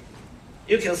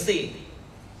 You can see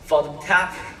for the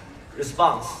tap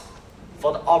response,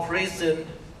 for the operation,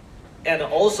 and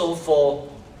also for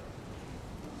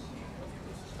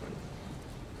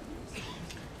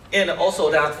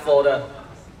that for the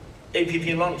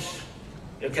app launch,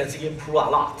 you can see improve a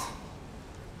lot.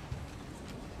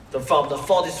 From the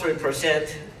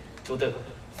 43% to the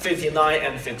 59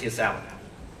 and 57.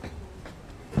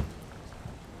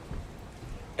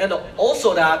 And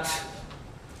also that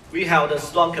we have the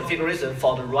strong configuration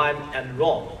for the RAM and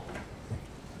ROM.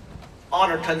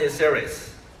 Honor 20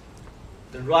 series,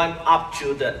 the RAM up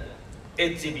to the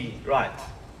 8 GB RAM,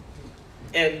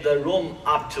 and the ROM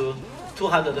up to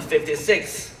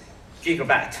 256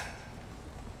 gigabyte.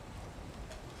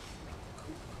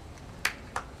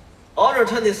 Honor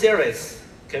 20 series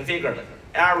configured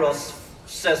Aeros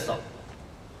system.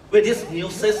 With this new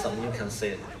system, you can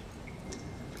see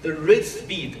the read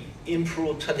speed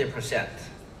improved 20%,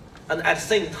 and at the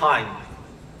same time,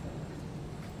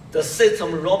 the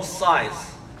system ROM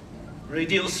size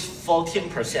reduced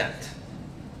 14%.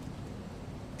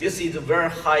 This is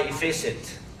very high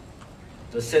efficient,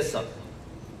 the system.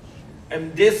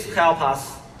 And this helps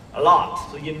us a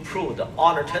lot to improve the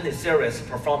Honor 20 series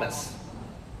performance.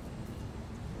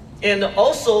 And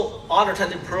also, Honor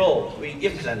 20 Pro, we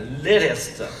implement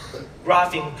latest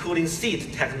graphene cooling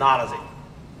seat technology.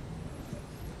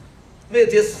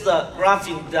 With this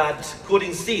graphene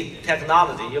cooling seat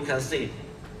technology, you can see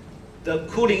the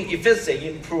cooling efficiency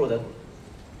improved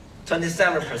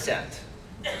 27%.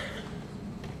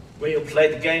 When you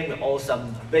play the game or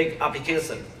some big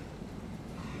application,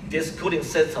 this cooling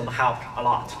system helps a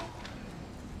lot.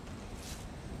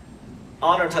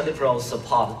 Honor 20 Pro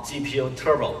support GPU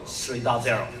Turbo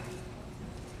 3.0.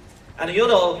 And you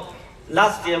know,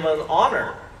 last year when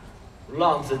Honor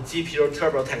launched the GPU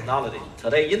Turbo technology,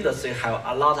 today industry have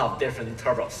a lot of different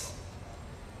turbos.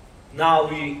 Now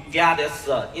we get this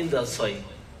industry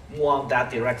move on that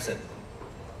direction.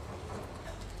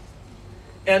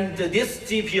 And this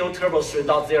GPU Turbo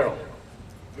 3.0,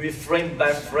 we frame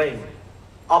by frame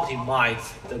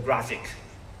optimize the graphic,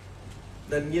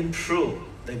 then improve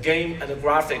the game and the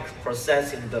graphic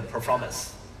processing the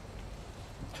performance.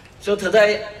 So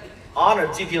today, Honor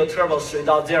GPU Turbo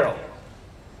 3.0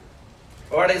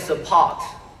 already support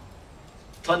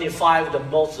 25 of the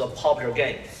most popular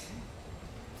games.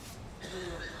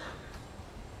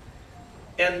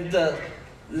 And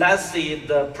let's see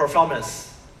the performance.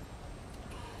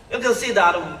 You can see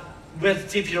that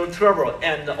with GPU Turbo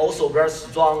and also very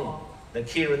strong the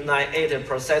Kirin 980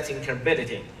 processing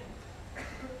capability,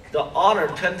 the Honor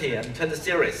 20 and 20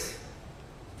 series,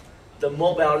 the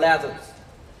mobile legends,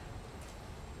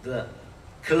 the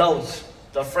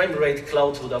frame rate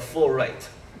close to the full rate,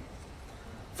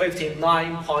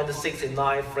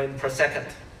 59.69 frames per second.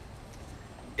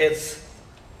 It's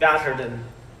better than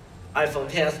iPhone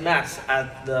XS Max and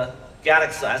the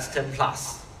Galaxy S10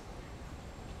 Plus.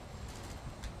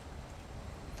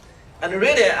 And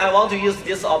really, I want to use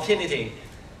this opportunity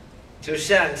to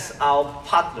thank our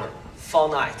partner,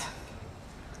 Lite.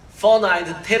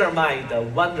 Lite tailor-made the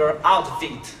Wonder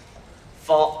outfit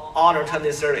for Honor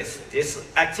 20 series. It's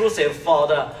exclusive for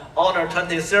the Honor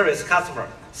 20 series customer.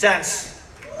 Thanks.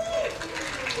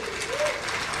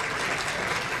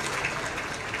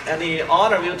 And the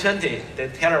Honor View 20, they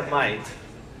tailor-made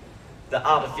the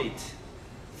outfit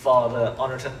for the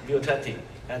Honor View 20.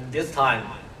 And this time,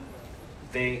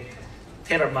 they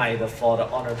tailor-made for the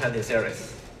Honor 20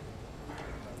 series.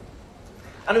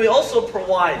 And we also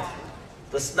provide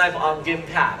the Snap-on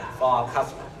gamepad for our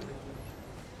customer.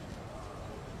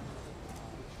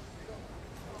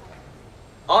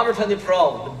 Honor 20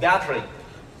 Pro, the battery,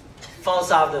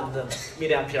 4,000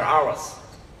 milliampere hours.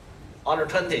 Honor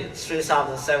 20,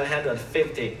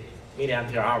 3,750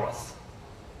 milliampere hours.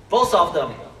 Both of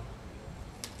them,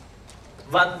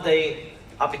 one day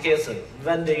application,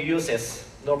 one day uses,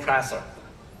 no pressure.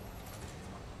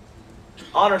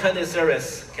 Honor 20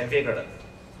 series configured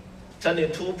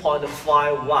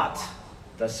 22.5 watt,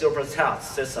 the supercharged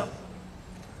system.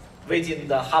 Within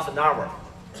the half an hour,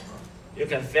 you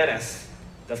can finish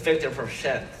the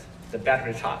 50% the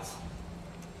battery charge.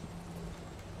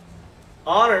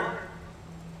 Honor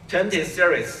 20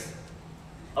 series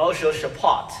also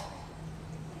support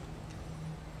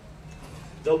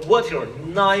the virtual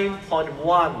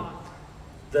 9.1,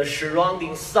 the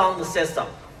surrounding sound system.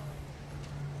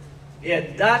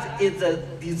 And that is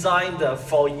designed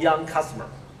for young customer.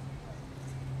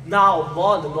 Now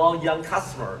more and more young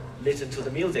customer listen to the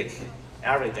music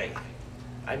every day.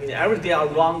 I mean every day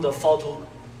around 4 to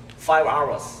 5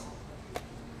 hours.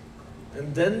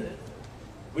 And then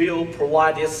we will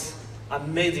provide this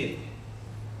amazing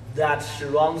that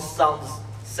surround sound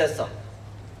system,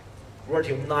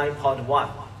 virtual 9.1.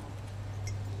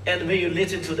 And when you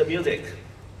listen to the music,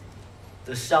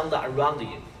 the sound around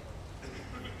you,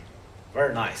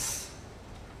 very nice.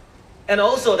 And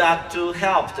also that to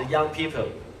help the young people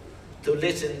to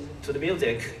listen to the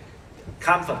music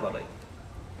comfortably,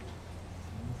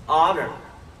 Honor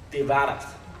developed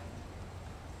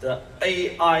the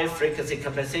AI frequency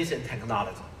compensation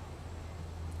technology.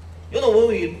 You know, when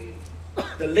we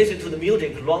listen to the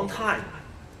music a long time,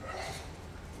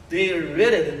 they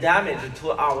really damage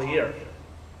to our ear,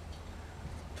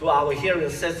 to our hearing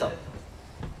system.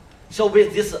 So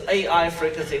with this AI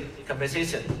frequency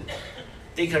compensation,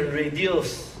 they can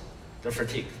reduce the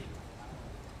fatigue.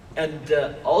 And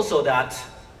also that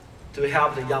to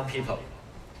help the young people.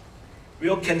 We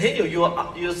will continue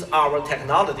to use our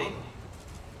technology,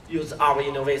 use our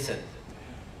innovation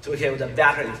to have the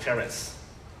better experience.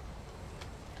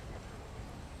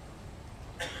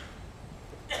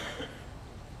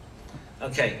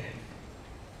 Okay,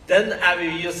 then I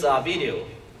will use a video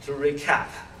to recap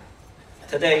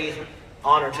today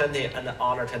Honor 20 and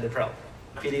Honor 20 Pro.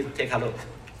 Please take a look.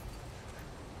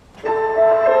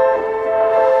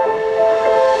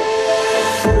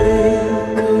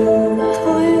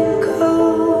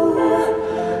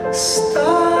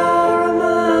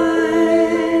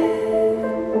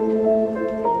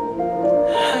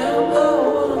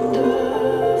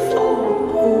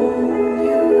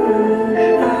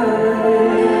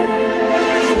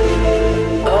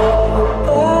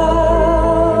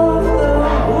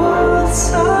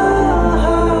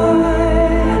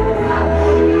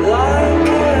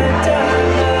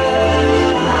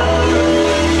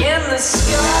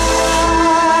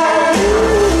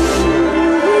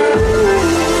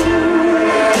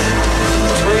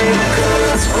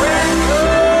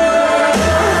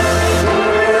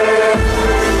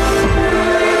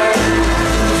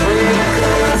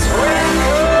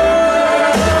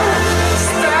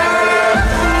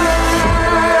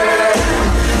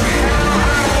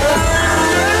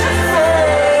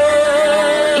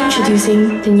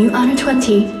 Introducing the new Honor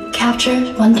 20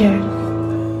 Capture Wonder.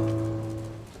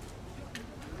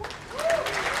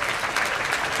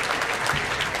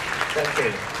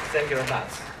 Thank you very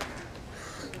much.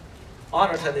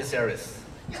 Honor 20 series,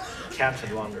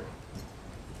 Capture Wonder.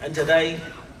 And today,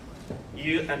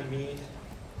 you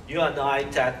and I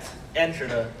that enter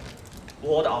the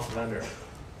world of wonder.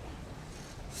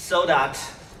 So that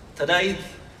today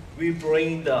we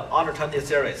bring the Honor 20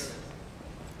 series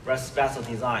with special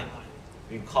design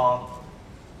we call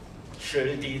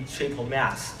 3D triple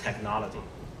mass technology.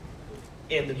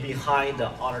 And behind the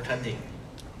Honor 20,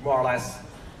 more or less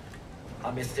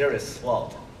a mysterious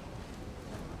world.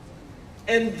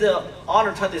 In the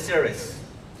Honor 20 series,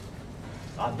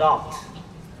 adopt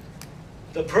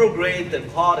the pro-grade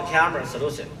quad camera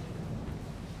solution.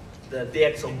 The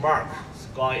DxO Mark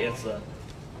score is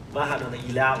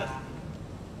 111.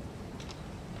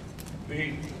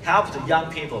 We help the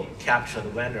young people capture the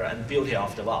wonder and beauty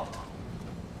of the world.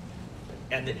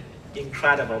 And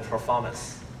incredible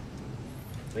performance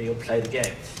when you play the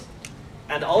games.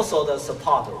 And also the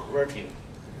support virtue.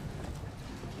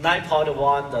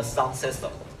 9.1 the sound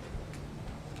system.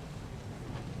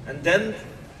 And then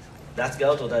let's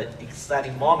go to the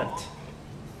exciting moment.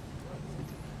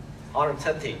 Honor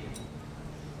 20.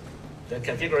 The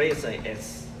configuration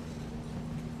is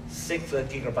 6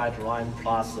 GB RAM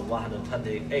plus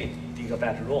 128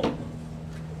 GB ROM.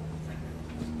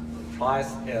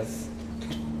 Price is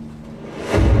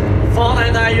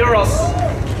 €499.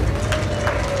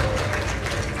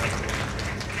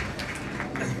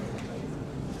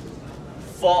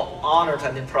 For Honor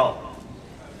 20 Pro,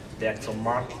 the actual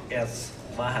mark is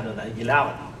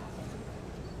 111.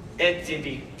 8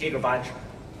 GB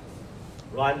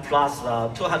RAM plus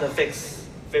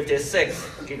 256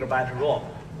 GB ROM.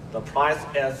 The price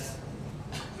is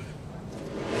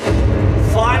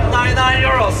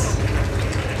 €599.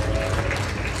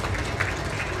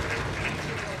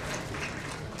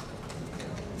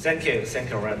 Thank you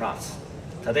very much.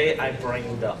 Today I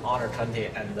bring the Honor 20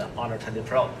 and the Honor 20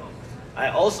 Pro. I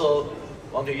also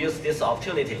want to use this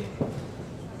opportunity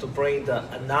to bring the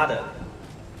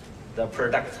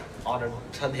product Honor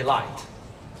 20 Lite,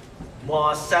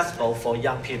 more accessible for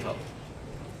young people.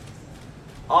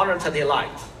 Honor 20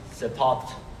 Lite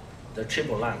support the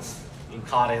triple lens. We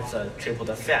call it a triple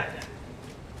fan.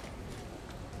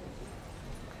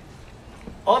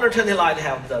 Honor 20 Lite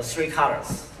have the 3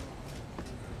 colors.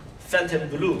 Phantom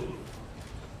blue,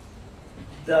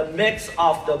 the mix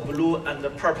of the blue and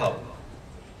the purple,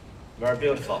 very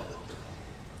beautiful.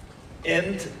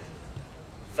 And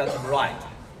phantom red.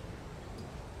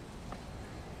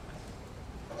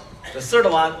 The third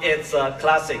one is a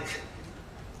classic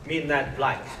midnight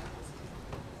black.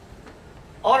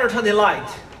 Honor 20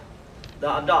 Lite,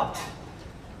 the adopt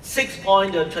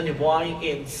 6.21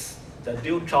 inch the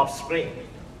dual top screen,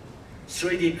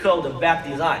 3D code back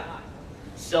design,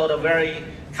 so the very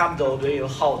comfortable when you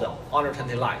hold the Honor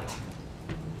 20 Lite.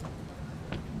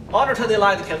 Honor 20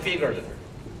 Lite configured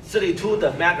 32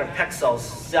 megapixels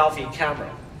selfie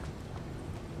camera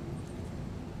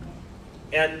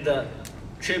and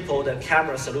triple the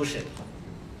camera solution.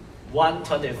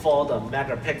 124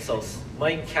 megapixels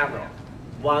main camera,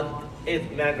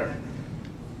 8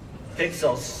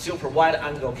 megapixels super wide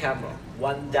angle camera,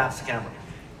 1 depth camera.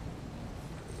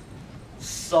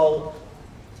 So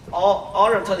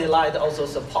Honor 20 Lite also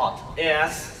support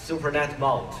AS SuperNet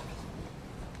mode.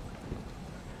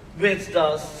 With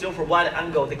the super wide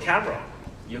angle camera,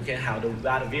 you can have the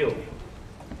wide view.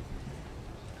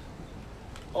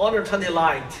 Honor 20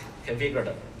 Lite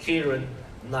configured Kirin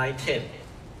 19,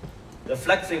 the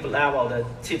flexible level the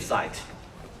tip sight.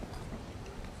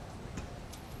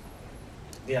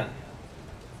 Yeah.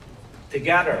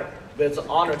 Together with the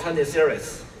Honor 20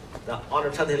 series, the Honor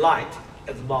 20 Lite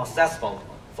is more accessible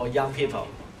for young people.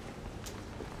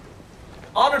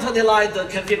 Honor 20 Lite the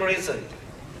configuration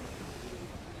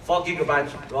 4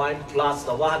 GB RAM plus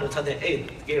the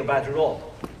 128 GB ROM.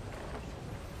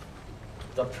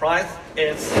 The price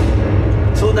is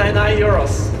 €299.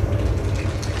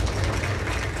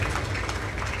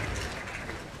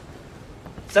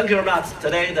 Thank you very much.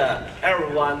 Today,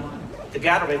 everyone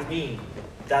together with me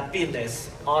that business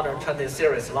Honor 20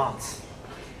 series launch.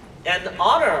 And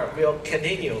Honor will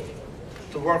continue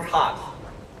to work hard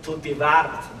to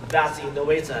develop best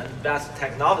innovation, best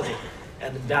technology,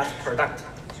 and best product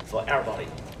for everybody.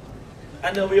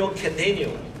 And we will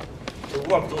continue to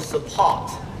work to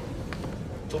support,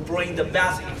 to bring the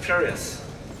best experience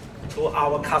to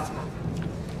our customer.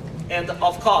 And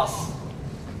of course,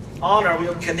 Honor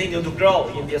will continue to grow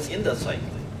in this industry.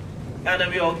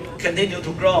 And we will continue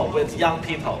to grow with young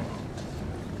people.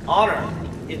 honor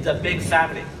in the big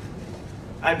family.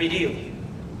 I believe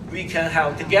we can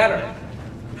help together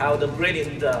how to bring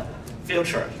in the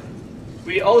future.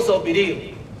 We also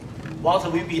believe what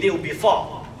we believed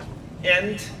before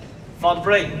and for the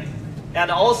brain. And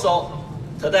also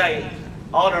today,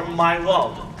 honor my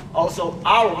world, also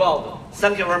our world.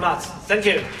 Thank you very much. Thank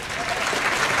you.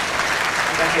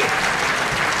 Thank you.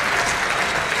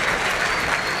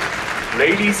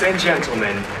 Ladies and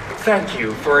gentlemen, thank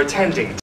you for attending